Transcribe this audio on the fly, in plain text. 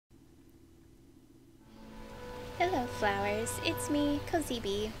flowers, it's me, Cozy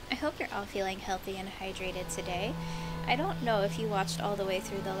Bee. I hope you're all feeling healthy and hydrated today. I don't know if you watched all the way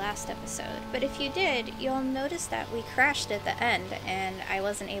through the last episode, but if you did, you'll notice that we crashed at the end and I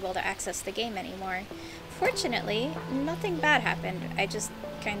wasn't able to access the game anymore. Fortunately, nothing bad happened. I just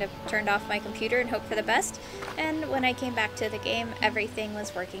kind of turned off my computer and hoped for the best, and when I came back to the game, everything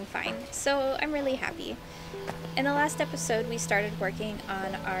was working fine, so I'm really happy. In the last episode, we started working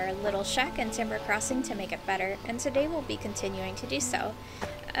on our little shack and timber crossing to make it better, and today we'll be continuing to do so.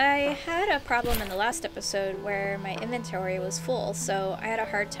 I had a problem in the last episode where my inventory was full, so I had a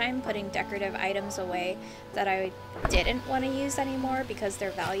hard time putting decorative items away that I didn't want to use anymore because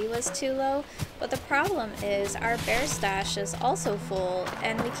their value was too low. But the problem is our bear stash is also full,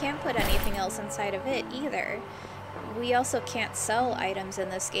 and we can't put anything else inside of it either. We also can't sell items in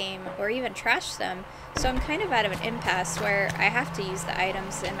this game or even trash them, so I'm kind of out of an impasse where I have to use the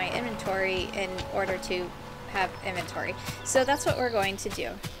items in my inventory in order to have inventory. So that's what we're going to do.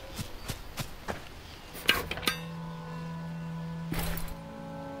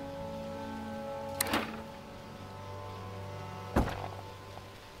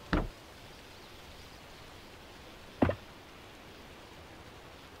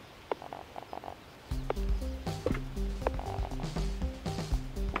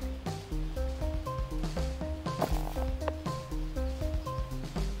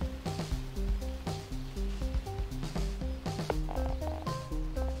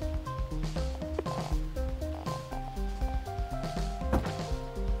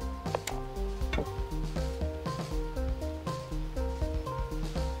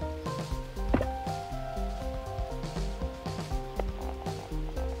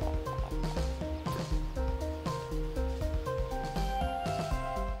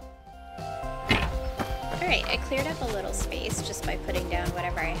 Alright, I cleared up a little space just by putting down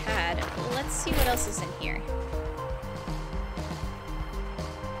whatever I had. Let's see what else is in here.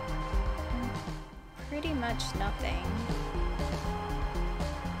 Pretty much nothing.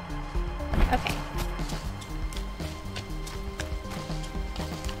 Okay.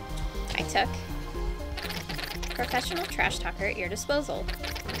 I took professional trash talker at your disposal.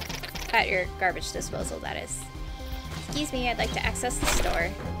 At your garbage disposal, that is. Excuse me, I'd like to access the store.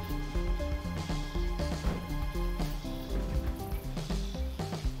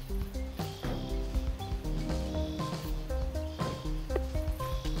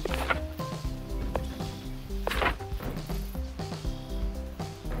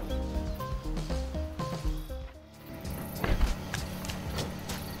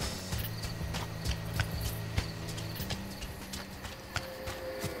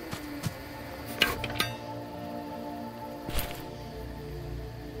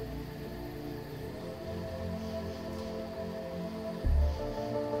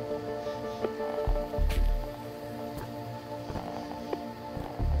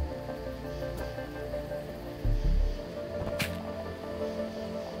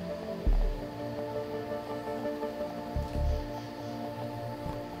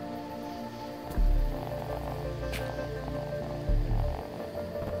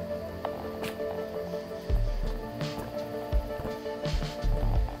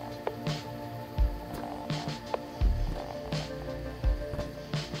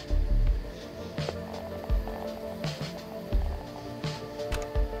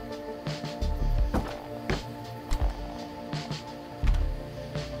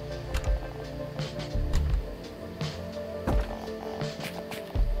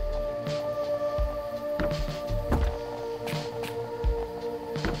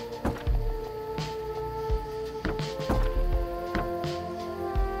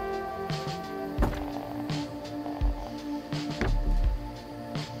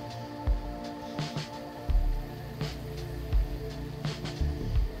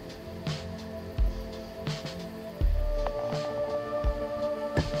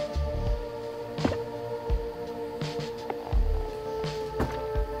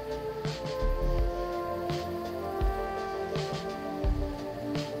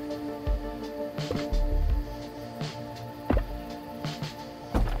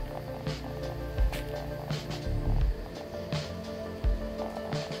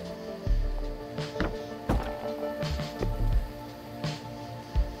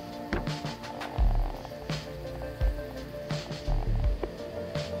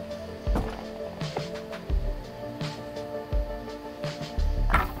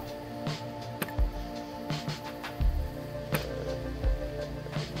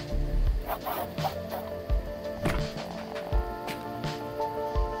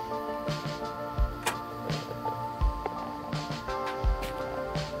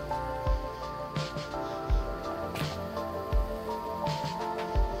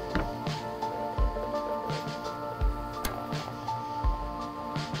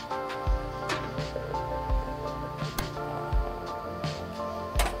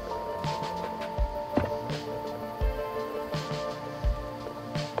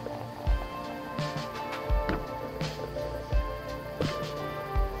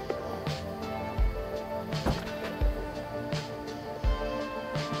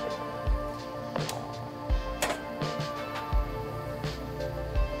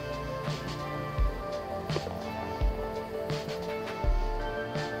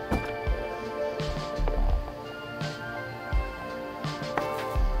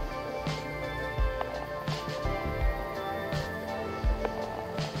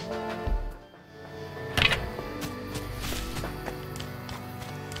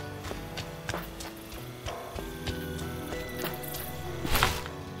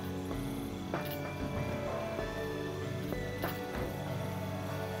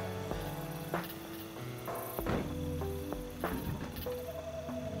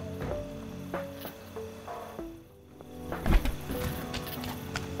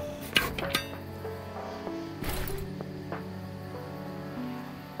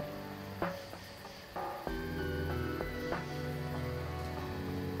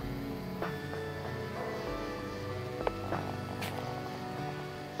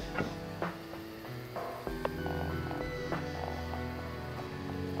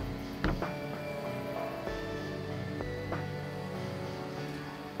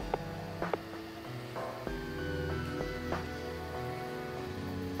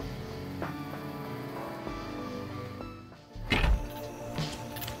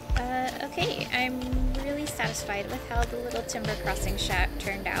 Okay, I'm really satisfied with how the little timber crossing shack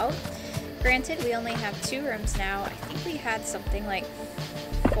turned out. Granted, we only have 2 rooms now. I think we had something like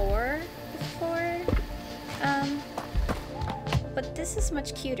 4 before. But this is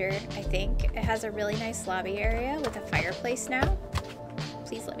much cuter, I think. It has a really nice lobby area with a fireplace now.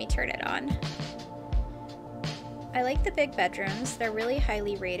 Please let me turn it on. I like the big bedrooms. They're really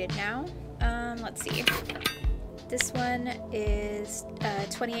highly rated now. Let's see. This one is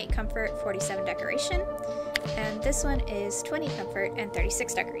 28 comfort, 47 decoration. And this one is 20 comfort and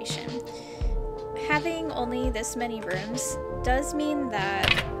 36 decoration. Having only this many rooms does mean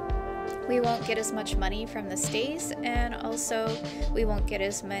that we won't get as much money from the stays, and also we won't get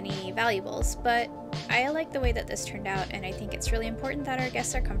as many valuables, but I like the way that this turned out, and I think it's really important that our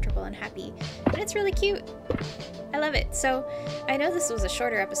guests are comfortable and happy, and it's really cute. I love it. So I know this was a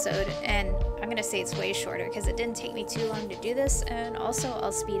shorter episode, and I'm gonna say it's way shorter because it didn't take me too long to do this, and also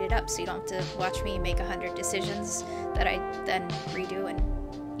I'll speed it up so you don't have to watch me make 100 decisions that I then redo, and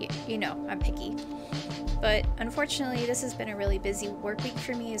you know, I'm picky. But unfortunately, this has been a really busy work week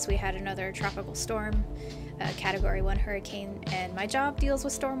for me as we had another tropical storm, a Category 1 hurricane, and my job deals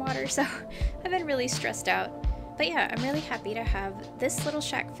with stormwater, so I've been really stressed out. But yeah, I'm really happy to have this little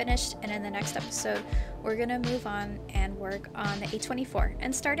shack finished, and in the next episode, we're gonna move on and work on the A24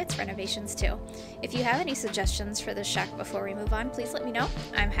 and start its renovations too. If you have any suggestions for this shack before we move on, please let me know.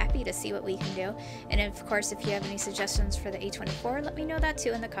 I'm happy to see what we can do. And of course, if you have any suggestions for the A24, let me know that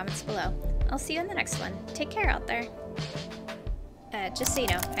too in the comments below. I'll see you in the next one. Take care out there. Just so you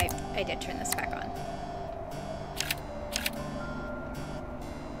know, I did turn this back on.